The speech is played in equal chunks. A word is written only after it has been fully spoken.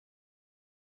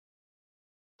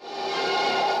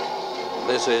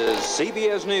This is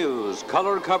CBS News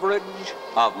color coverage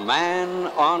of Man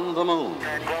on the Moon.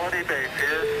 Tranquility Base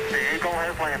here. The Eagle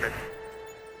has landed.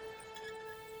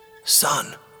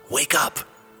 Son, wake up.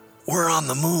 We're on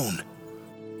the moon.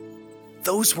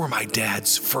 Those were my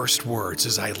dad's first words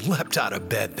as I leapt out of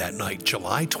bed that night,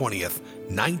 July 20th,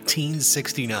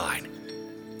 1969.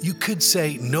 You could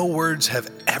say no words have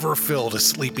ever filled a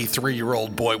sleepy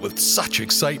 3-year-old boy with such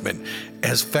excitement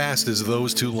as fast as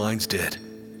those two lines did.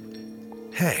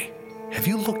 Hey, have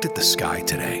you looked at the sky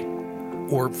today?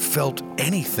 Or felt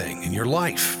anything in your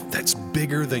life that's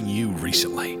bigger than you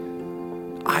recently?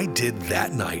 I did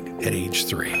that night at age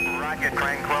 3. Roger,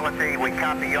 Tranquility. We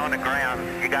copy you on the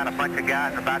ground. You got a bunch of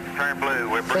guys about to turn blue.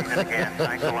 We're breathing again.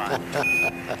 Thanks a lot.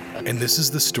 And this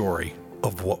is the story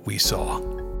of what we saw.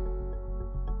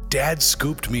 Dad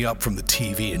scooped me up from the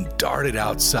TV and darted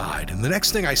outside, and the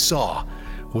next thing I saw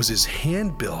was his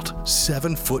hand-built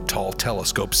 7-foot-tall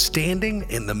telescope standing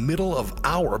in the middle of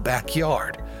our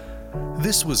backyard.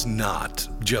 This was not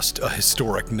just a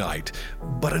historic night,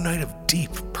 but a night of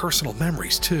deep personal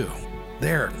memories too.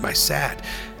 There, I sat,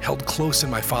 held close in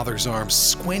my father's arms,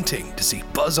 squinting to see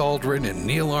Buzz Aldrin and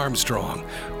Neil Armstrong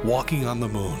walking on the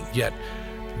moon. Yet,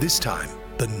 this time,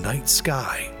 the night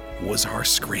sky was our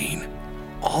screen.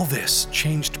 All this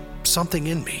changed something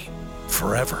in me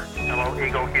forever. Hello,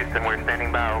 Eagle Houston. We're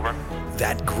standing by, over.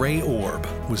 That gray orb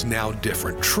was now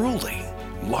different, truly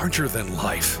larger than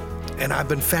life. And I've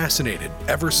been fascinated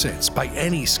ever since by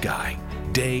any sky,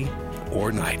 day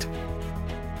or night.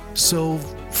 So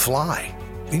fly.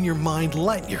 In your mind,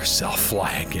 let yourself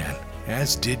fly again,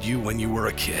 as did you when you were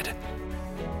a kid.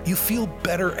 You feel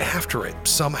better after it,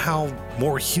 somehow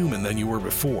more human than you were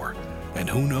before. And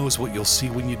who knows what you'll see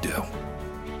when you do.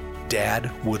 Dad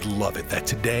would love it that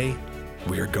today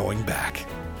we're going back.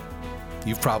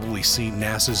 You've probably seen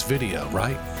NASA's video,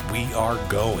 right? We are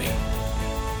going.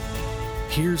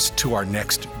 Here's to our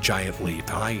next giant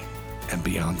leap. I am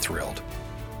beyond thrilled.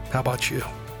 How about you?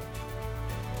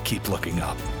 Keep looking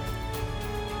up.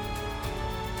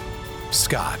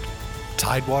 Scott,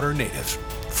 Tidewater native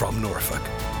from Norfolk.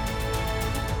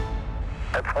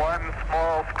 It's one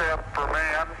small step for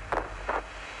man,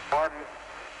 one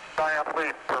giant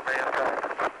leap for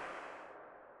mankind.